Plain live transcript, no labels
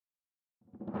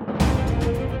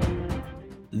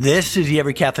This is the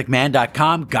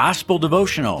EveryCatholicMan.com Gospel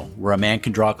Devotional, where a man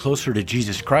can draw closer to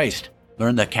Jesus Christ,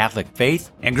 learn the Catholic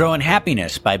faith, and grow in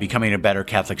happiness by becoming a better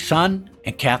Catholic son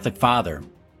and Catholic father.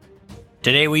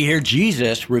 Today we hear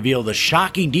Jesus reveal the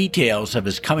shocking details of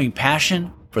his coming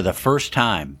passion for the first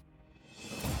time.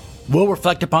 We'll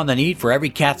reflect upon the need for every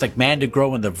Catholic man to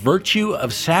grow in the virtue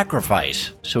of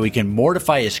sacrifice so he can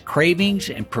mortify his cravings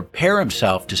and prepare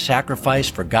himself to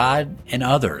sacrifice for God and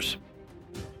others.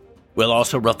 We'll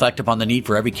also reflect upon the need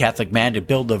for every Catholic man to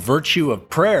build the virtue of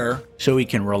prayer so he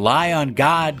can rely on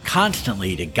God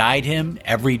constantly to guide him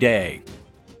every day.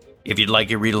 If you'd like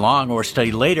to read along or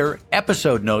study later,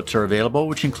 episode notes are available,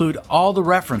 which include all the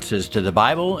references to the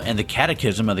Bible and the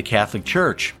Catechism of the Catholic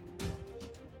Church.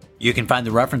 You can find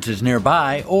the references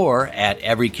nearby or at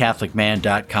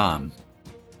everycatholicman.com.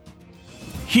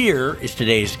 Here is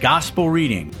today's Gospel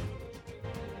reading.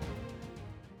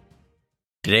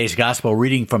 Today's Gospel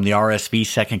reading from the RSV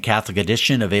Second Catholic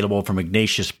Edition, available from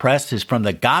Ignatius Press, is from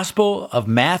the Gospel of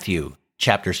Matthew,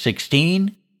 chapter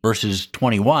 16, verses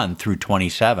 21 through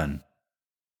 27.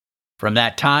 From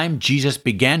that time, Jesus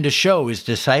began to show his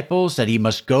disciples that he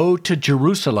must go to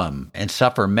Jerusalem and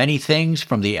suffer many things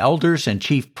from the elders and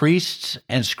chief priests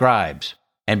and scribes,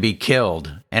 and be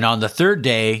killed, and on the third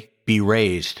day be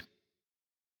raised.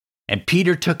 And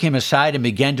Peter took him aside and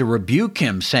began to rebuke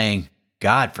him, saying,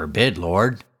 God forbid,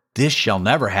 Lord, this shall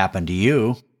never happen to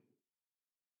you.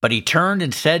 But he turned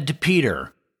and said to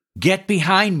Peter, Get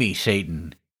behind me,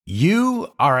 Satan.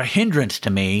 You are a hindrance to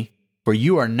me, for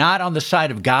you are not on the side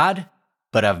of God,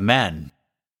 but of men.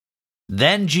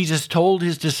 Then Jesus told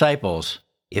his disciples,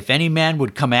 If any man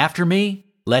would come after me,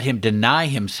 let him deny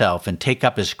himself and take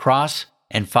up his cross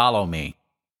and follow me.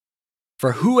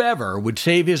 For whoever would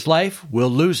save his life will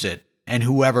lose it, and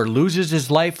whoever loses his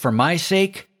life for my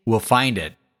sake will find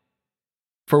it.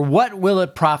 For what will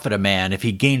it profit a man if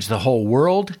he gains the whole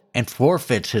world and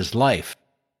forfeits his life?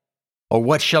 Or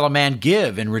what shall a man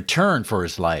give in return for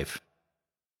his life?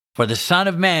 For the Son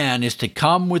of Man is to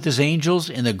come with his angels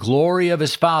in the glory of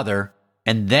his Father,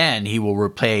 and then he will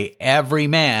repay every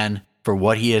man for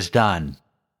what he has done.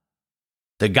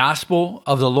 The Gospel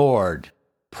of the Lord.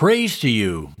 Praise to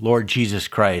you, Lord Jesus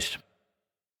Christ.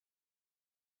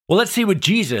 Well, let's see what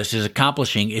Jesus is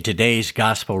accomplishing in today's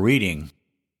Gospel reading.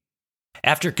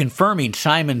 After confirming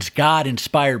Simon's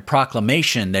God-inspired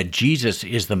proclamation that Jesus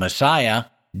is the Messiah,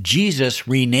 Jesus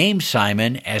renames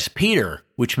Simon as Peter,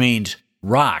 which means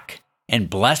rock, and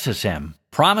blesses him,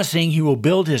 promising he will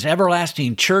build his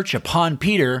everlasting church upon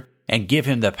Peter and give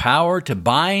him the power to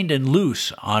bind and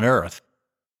loose on earth.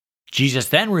 Jesus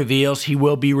then reveals he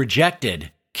will be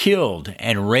rejected, killed,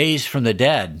 and raised from the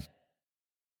dead.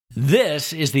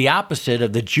 This is the opposite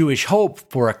of the Jewish hope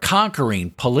for a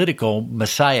conquering political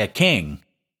Messiah king.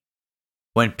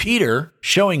 When Peter,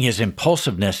 showing his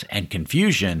impulsiveness and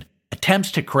confusion,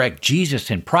 attempts to correct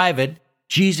Jesus in private,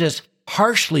 Jesus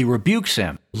harshly rebukes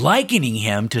him, likening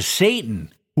him to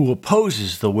Satan, who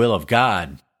opposes the will of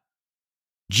God.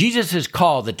 Jesus'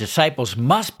 call that disciples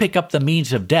must pick up the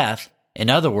means of death, in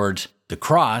other words, the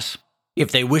cross,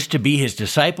 if they wished to be his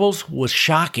disciples, was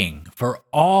shocking, for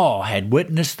all had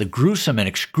witnessed the gruesome and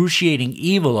excruciating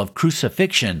evil of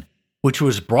crucifixion, which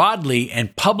was broadly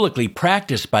and publicly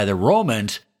practiced by the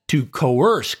Romans to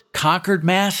coerce conquered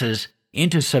masses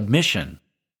into submission.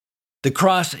 The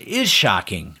cross is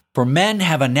shocking, for men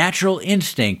have a natural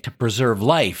instinct to preserve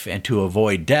life and to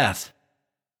avoid death.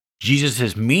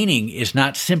 Jesus' meaning is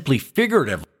not simply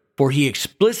figurative, for he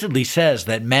explicitly says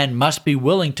that men must be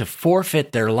willing to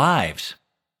forfeit their lives.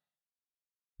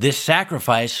 This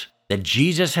sacrifice that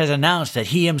Jesus has announced that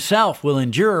he himself will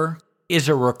endure is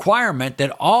a requirement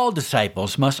that all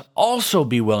disciples must also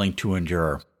be willing to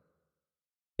endure.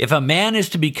 If a man is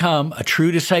to become a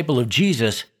true disciple of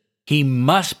Jesus, he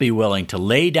must be willing to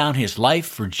lay down his life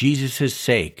for Jesus'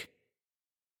 sake.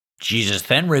 Jesus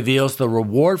then reveals the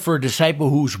reward for a disciple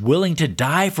who's willing to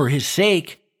die for his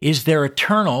sake is their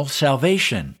eternal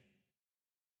salvation.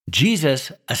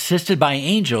 Jesus, assisted by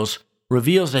angels,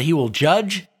 reveals that he will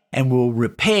judge and will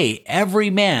repay every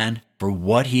man for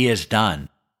what he has done.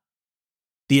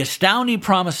 The astounding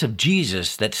promise of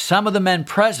Jesus that some of the men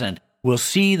present will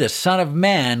see the Son of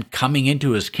Man coming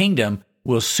into his kingdom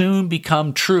will soon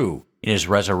become true in his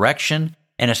resurrection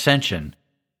and ascension.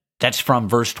 That's from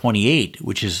verse 28,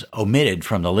 which is omitted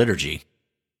from the liturgy.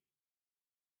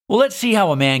 Well, let's see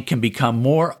how a man can become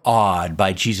more awed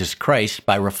by Jesus Christ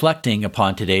by reflecting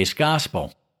upon today's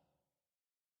gospel.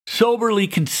 Soberly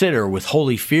consider with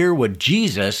holy fear what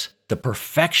Jesus, the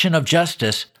perfection of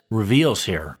justice, reveals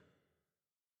here.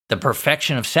 The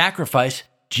perfection of sacrifice,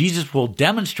 Jesus will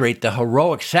demonstrate the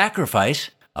heroic sacrifice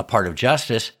a part of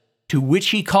justice, to which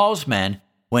he calls men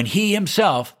when he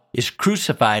himself is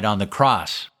crucified on the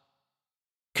cross.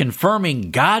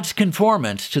 Confirming God's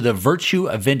conformance to the virtue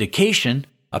of vindication,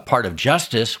 a part of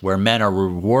justice where men are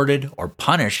rewarded or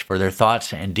punished for their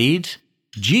thoughts and deeds,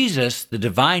 Jesus, the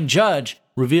divine judge,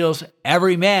 reveals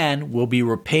every man will be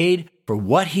repaid for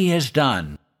what he has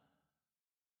done.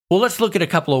 Well, let's look at a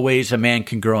couple of ways a man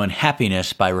can grow in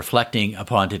happiness by reflecting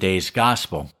upon today's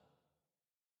gospel.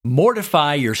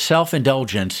 Mortify your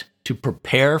self-indulgence to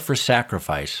prepare for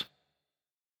sacrifice.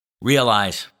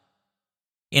 Realize,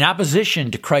 in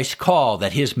opposition to Christ's call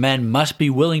that his men must be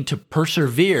willing to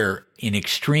persevere in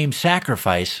extreme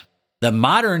sacrifice, the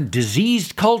modern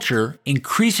diseased culture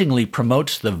increasingly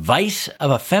promotes the vice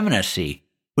of effeminacy,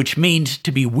 which means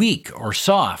to be weak or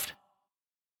soft.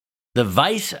 The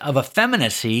vice of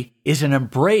effeminacy is an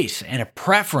embrace and a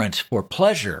preference for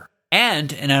pleasure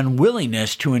and an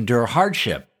unwillingness to endure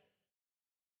hardship.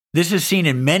 This is seen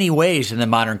in many ways in the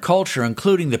modern culture,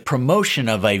 including the promotion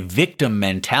of a victim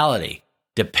mentality,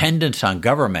 dependence on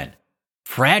government,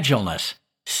 fragileness,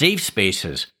 safe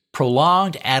spaces,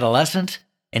 prolonged adolescence,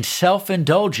 and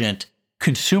self-indulgent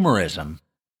consumerism.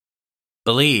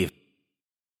 Believe.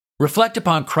 Reflect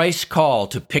upon Christ's call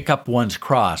to pick up one's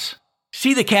cross.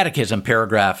 See the Catechism,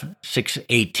 paragraph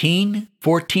 618,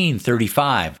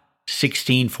 1435,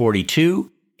 1642,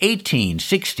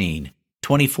 1816,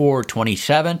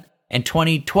 2427, and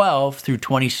 2012 through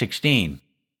 2016.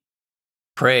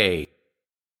 Pray.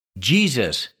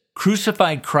 Jesus,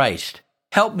 crucified Christ,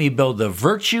 help me build the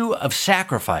virtue of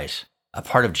sacrifice, a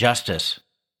part of justice.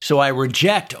 So I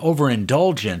reject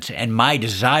overindulgence and my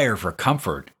desire for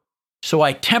comfort. So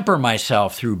I temper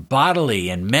myself through bodily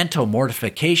and mental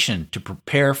mortification to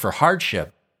prepare for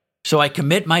hardship. So I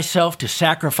commit myself to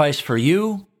sacrifice for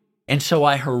you, and so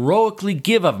I heroically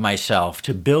give of myself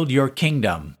to build your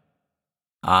kingdom.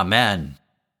 Amen.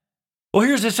 Well,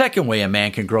 here's a second way a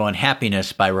man can grow in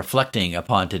happiness by reflecting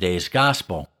upon today's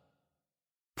gospel.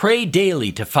 Pray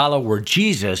daily to follow where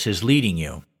Jesus is leading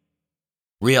you.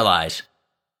 Realize,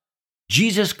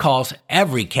 Jesus calls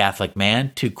every Catholic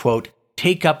man to, quote,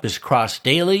 take up his cross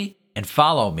daily and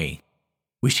follow me.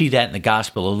 We see that in the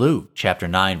Gospel of Luke, chapter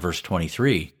 9, verse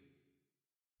 23.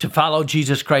 To follow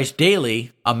Jesus Christ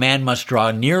daily, a man must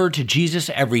draw nearer to Jesus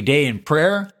every day in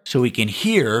prayer so he can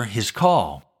hear his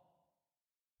call.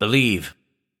 Believe.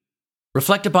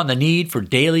 Reflect upon the need for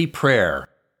daily prayer.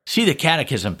 See the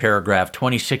Catechism, paragraph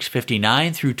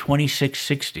 2659 through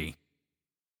 2660.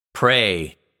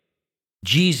 Pray.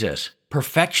 Jesus,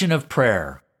 perfection of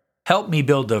prayer. Help me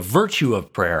build the virtue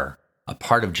of prayer, a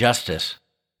part of justice.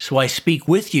 So I speak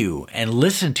with you and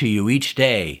listen to you each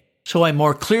day, so I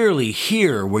more clearly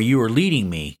hear where you are leading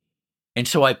me. And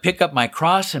so I pick up my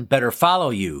cross and better follow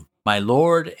you, my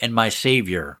Lord and my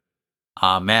Savior.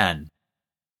 Amen.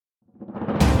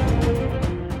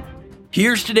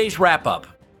 Here's today's wrap-up.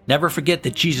 Never forget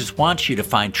that Jesus wants you to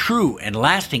find true and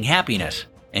lasting happiness.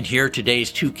 And here are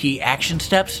today's 2 key action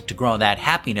steps to grow in that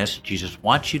happiness Jesus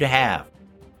wants you to have.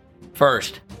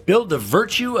 First, build the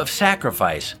virtue of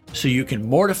sacrifice so you can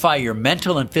mortify your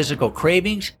mental and physical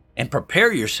cravings and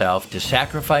prepare yourself to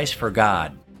sacrifice for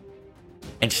God.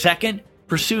 And second,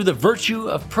 pursue the virtue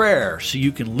of prayer so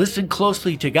you can listen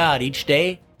closely to God each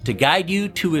day to guide you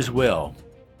to His will.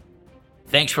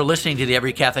 Thanks for listening to the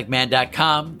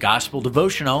EveryCatholicMan.com Gospel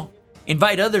Devotional.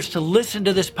 Invite others to listen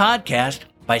to this podcast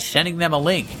by sending them a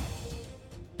link.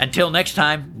 Until next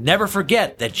time, never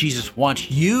forget that Jesus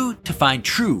wants you to find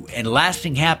true and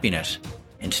lasting happiness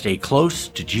and stay close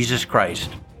to Jesus Christ.